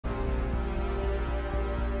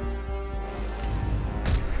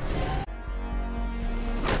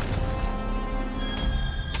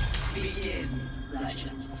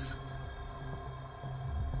legends.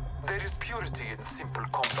 There is purity in simple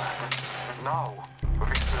combat. Now,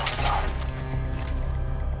 Victor.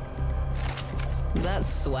 Is that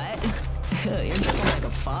sweat? You're dripping like a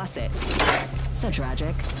faucet. So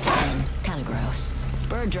tragic. And kinda gross.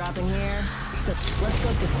 Bird dropping here. Let's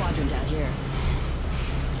scope this quadrant out here.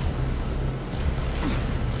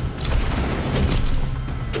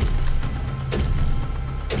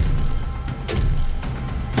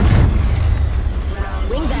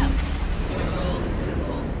 Wings out.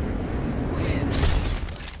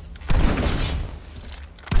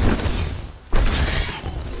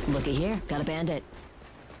 Looky here, got a bandit.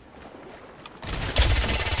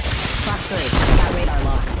 Fox 3, got radar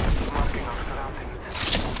lock. Marking our surroundings.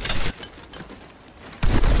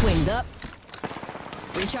 Wings up.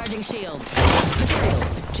 Recharging shields.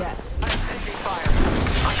 Materials, check. I'm taking fire.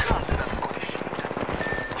 I can't have got a shield.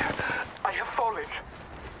 I have fallen.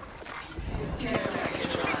 Care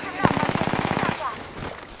package arriving.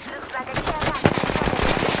 Looks like a care package.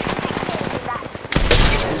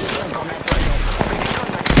 Shields on that bandit.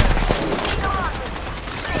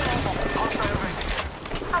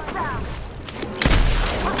 I'm down.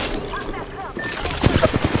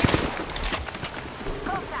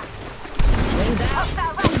 Wings out.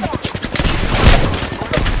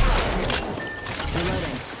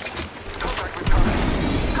 Reloading.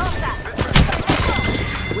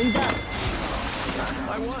 Wings up.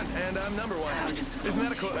 I won, and I'm number one. Isn't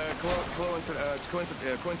that a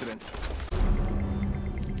coincidence?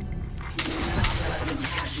 Weapon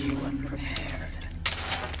has you unprepared.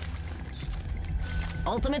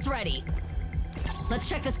 Ultimate's ready. Let's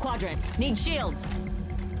check this quadrant. Need shields.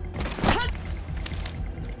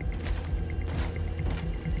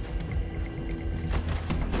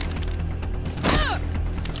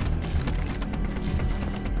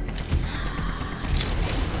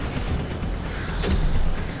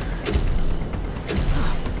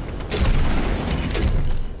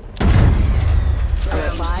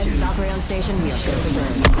 Station, we are good for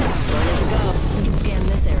burn. Where does it go? We can scan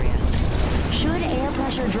this area. Should air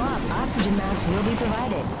pressure drop, oxygen masks will be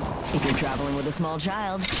provided. If you're traveling with a small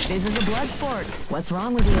child, this is a blood sport. What's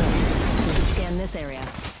wrong with you? We can scan this area.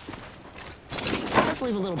 Let's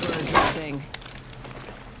leave a little bird dropping.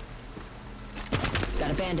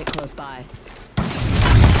 Got a bandit close by.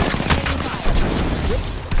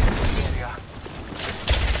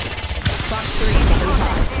 Fox 3, getting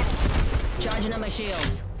pods. Charging on my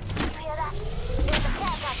shields.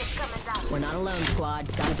 We're not alone, squad.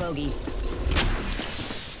 Got a bogey.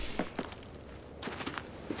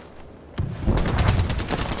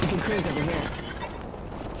 We can cruise over here.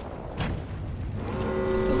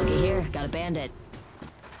 Well, looky here. Got a bandit.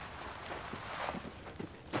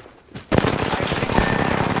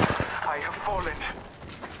 I have fallen.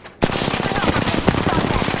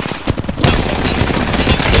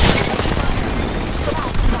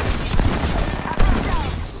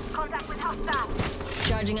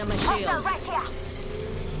 Charging on my shields. Right here.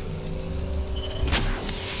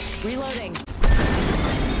 Reloading.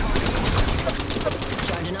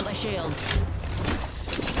 Charging up my shields.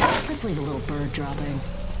 Let's leave a little bird dropping.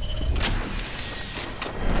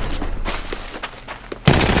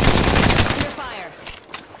 Under fire.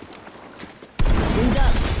 Wings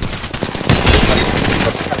up.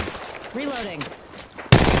 Reloading.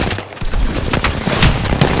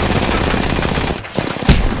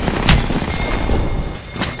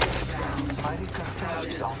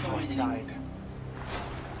 Is on my side.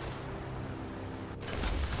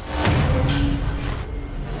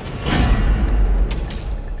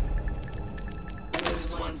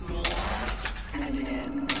 Lives once more, and it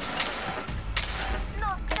ends. No,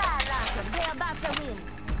 Sarah. They're about to win.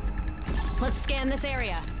 Let's scan this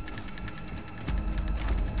area.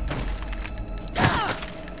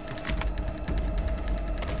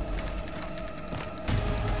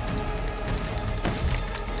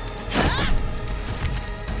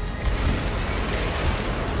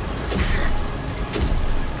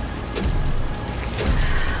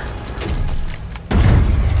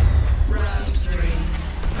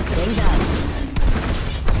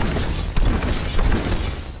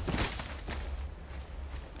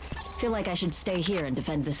 Feel like I should stay here and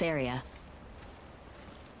defend this area.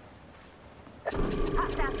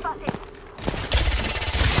 Hostile spotted.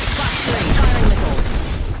 Fox 3, firing missiles.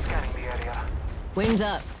 Scanning the area. Wings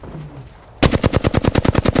up.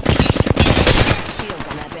 Shields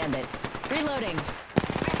on that bandit. Reloading.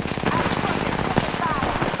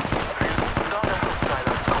 Not a hostile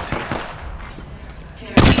on spotting.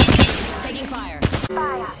 Taking fire.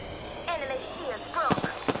 Fire. Enemy shields broke.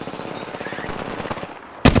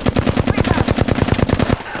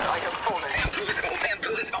 I have fallen.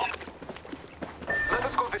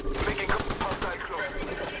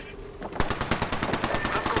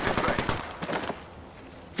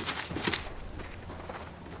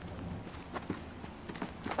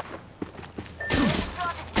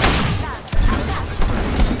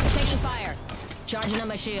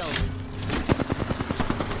 my shields.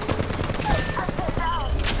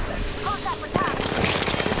 Contact with target.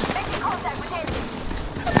 Making contact with enemy.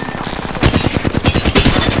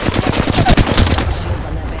 Shields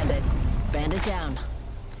on that bandit. Bandit down.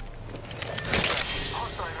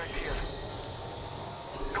 Hostile right here.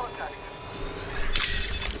 Contact.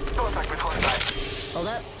 Contact with hostile. Hold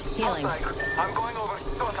up. Healing. Hostile. I'm going over.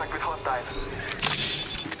 Contact with hostile.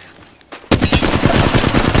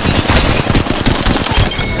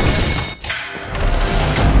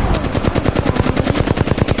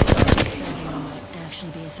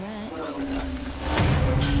 Actually be a threat. Well done.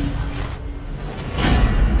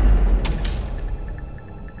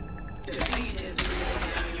 Defeat is breathing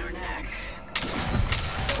down your neck.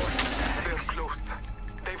 They're close.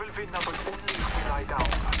 They will win numbers only if we lie down.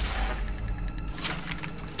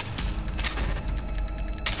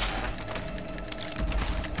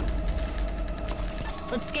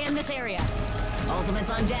 Let's scan this area. Ultimate's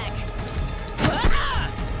on deck. Ah!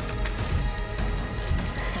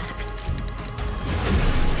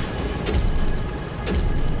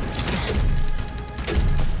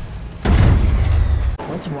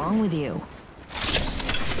 What's wrong with you?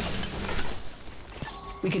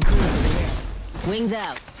 We could cruise over here. Wings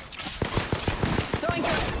out. Throwing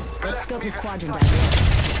through. Let's scope this quadrant down here.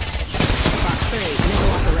 Fox 3,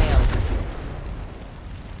 missile off the rails.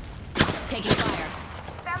 Taking fire.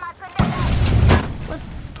 Thermite grenade.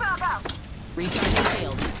 Bravo. Recharging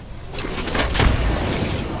shields.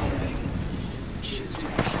 Choose to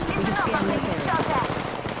We can scan this area. Stop that.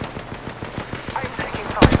 I'm taking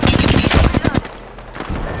fire.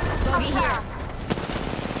 Bogey here.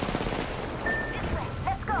 This way.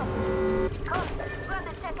 Let's go. Run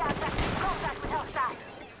the check out that. Contact with hostile.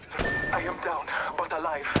 I am down, but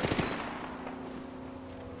alive.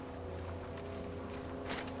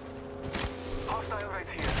 Hostile right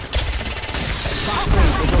here. Fox 3,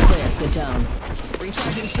 visual clear. Good tone.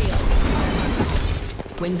 Recharging shields.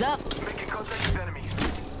 Wings up. Making contact with enemy.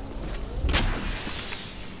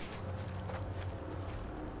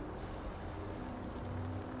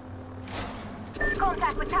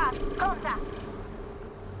 Contact with target. Contact.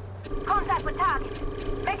 Contact with target.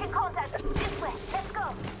 Making contact. This way. Let's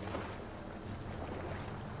go.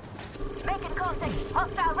 Making contact.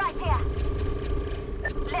 Hostile right here.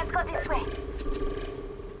 Let's go this way.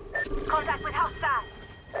 Contact with hostile.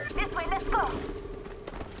 This way. Let's go.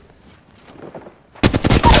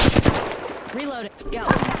 Reload it. Go.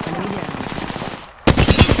 Enemy down.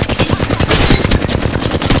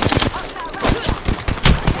 Hostile right here.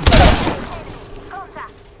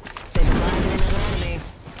 Contact. Saving lives in another enemy.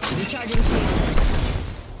 Recharging shields.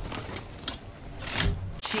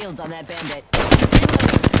 Shields on that bandit.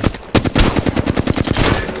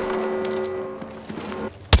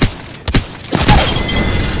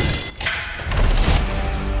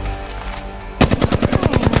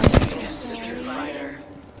 against a true fighter.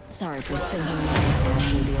 Sorry for thinking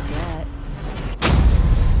that would be a threat.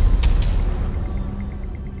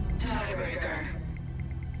 Tiebreaker.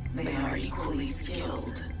 They are equally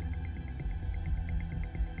skilled.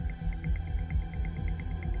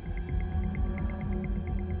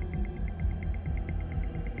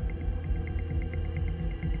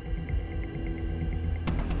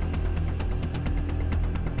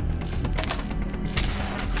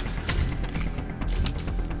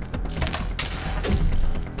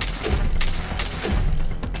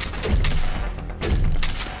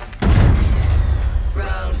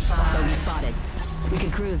 Round 5. Bogey spotted. We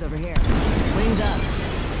could cruise over here. Wings up.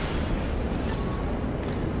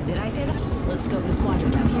 Did I say that? Let's scope this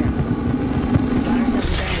quadrant out here. Got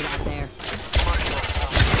ourselves a bandit out there.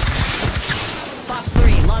 Fox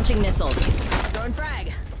 3, launching missiles. Throwing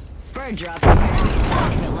frag. Bird drop here.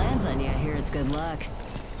 If it lands on you, I hear it's good luck.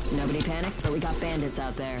 Nobody panic, but we got bandits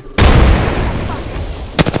out there.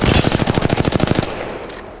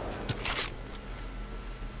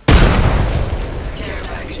 Care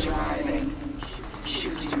package arriving.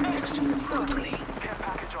 Choose your next move quickly. Care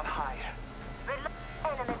package on high.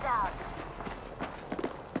 Enemy down.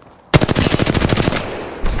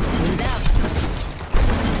 Wings out.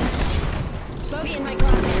 Bogey in my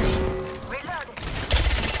crosshair. Reloading.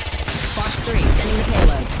 Fox 3, sending the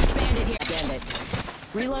payload. Bandit here. Bandit.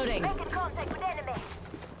 Reloading. Making contact with enemy.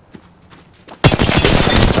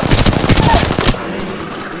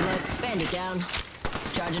 Reload. Bandit down.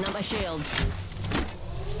 Charging up my shields.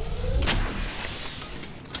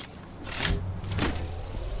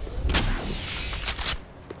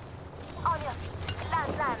 On your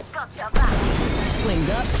land, got your back. Wings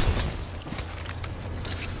up.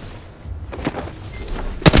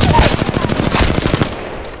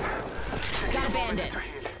 Got a bandit.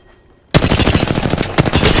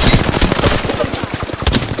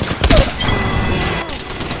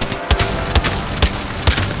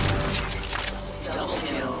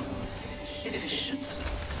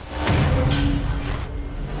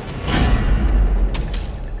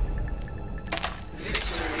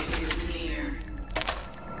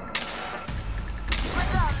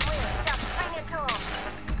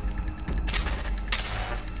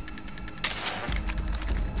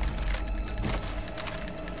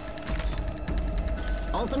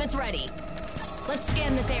 It's ready. Let's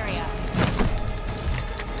scan this area.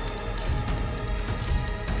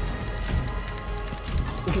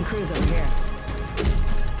 We can cruise over here.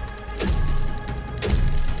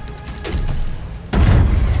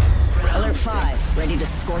 Alert 5, ready to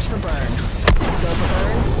scorch for burn. Go for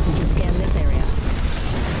burn, we can scan this area.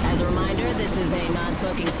 As a reminder, this is a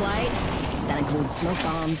non-smoking flight. That includes smoke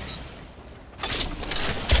bombs.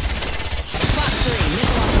 Fox 3,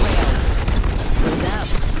 missile on the rails. Wings up.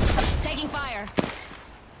 Taking fire.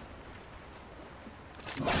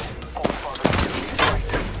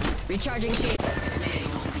 Recharging shield.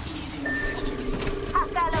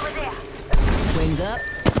 Hostile over there. Wings up.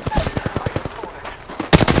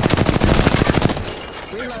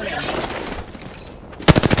 Reloading.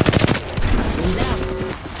 Wings out.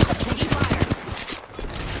 Taking fire.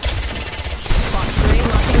 Fox 3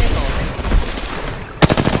 launching missile.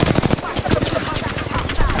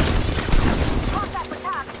 Contact with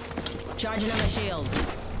target. Charging on the shields.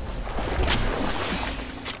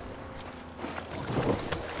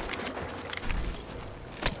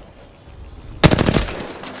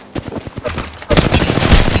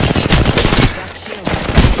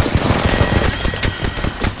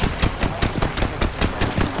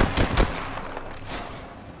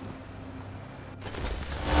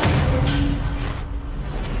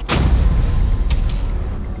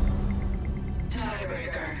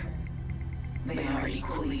 Tiebreaker. They are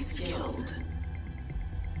equally skilled.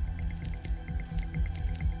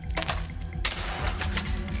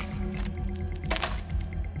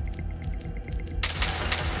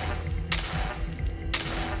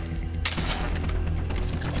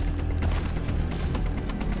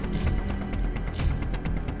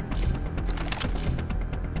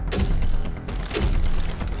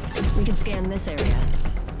 We can scan this area.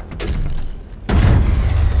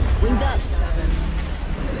 Wings up.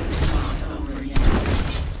 This is not over yet.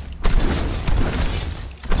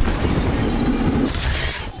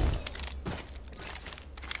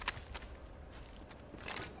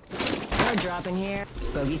 We're dropping here.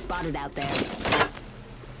 Bogey spotted out there. It's enough.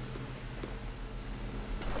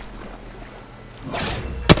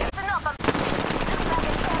 Looks like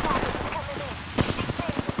a care package is coming in. Be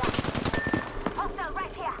safe with that. Hostile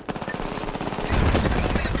right here.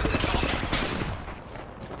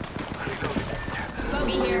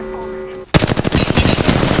 Bogey here.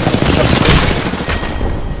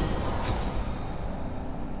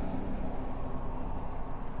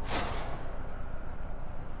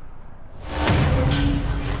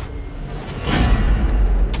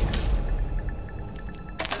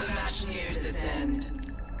 The match nears its end.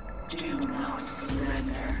 Do not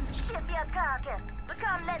surrender. Ship your carcass. We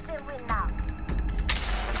can't let him win now.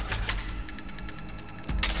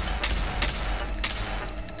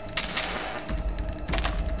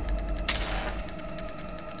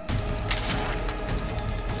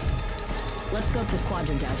 Let's scope this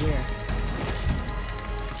quadrant out here.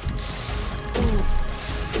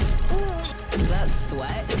 Is that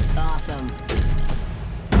sweat? Awesome.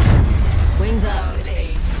 Wings up.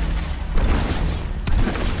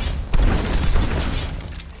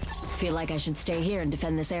 Feel like I should stay here and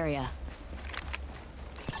defend this area.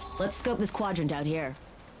 Let's scope this quadrant out here.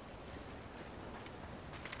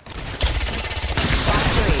 Fox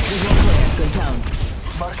 3, visual clear. Good tone.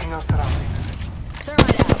 Marking our surroundings.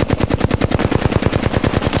 Thermite out.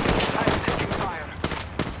 I am taking fire.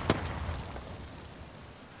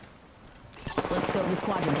 Let's scope this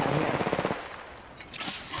quadrant out here.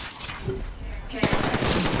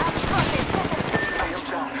 I am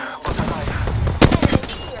down, but alive. Enemy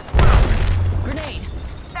shields. Grenade.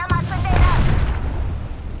 Thermite grenade out.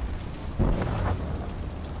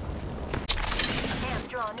 Air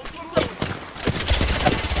drone if you need.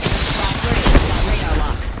 Fox 3, got radar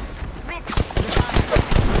lock. Rich. Under fire.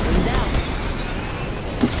 Wings out.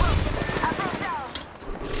 Up and down.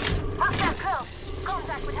 Hostile close.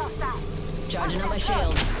 Contact with hostile. Charging on my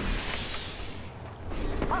shields.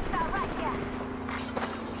 Hostile right here.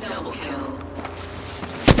 Double kill.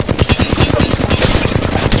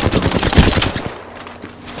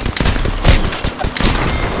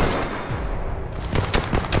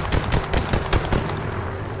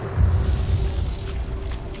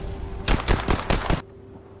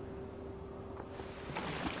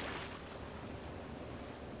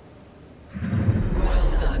 Well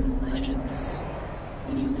done, legends.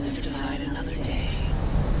 You live to fight another day.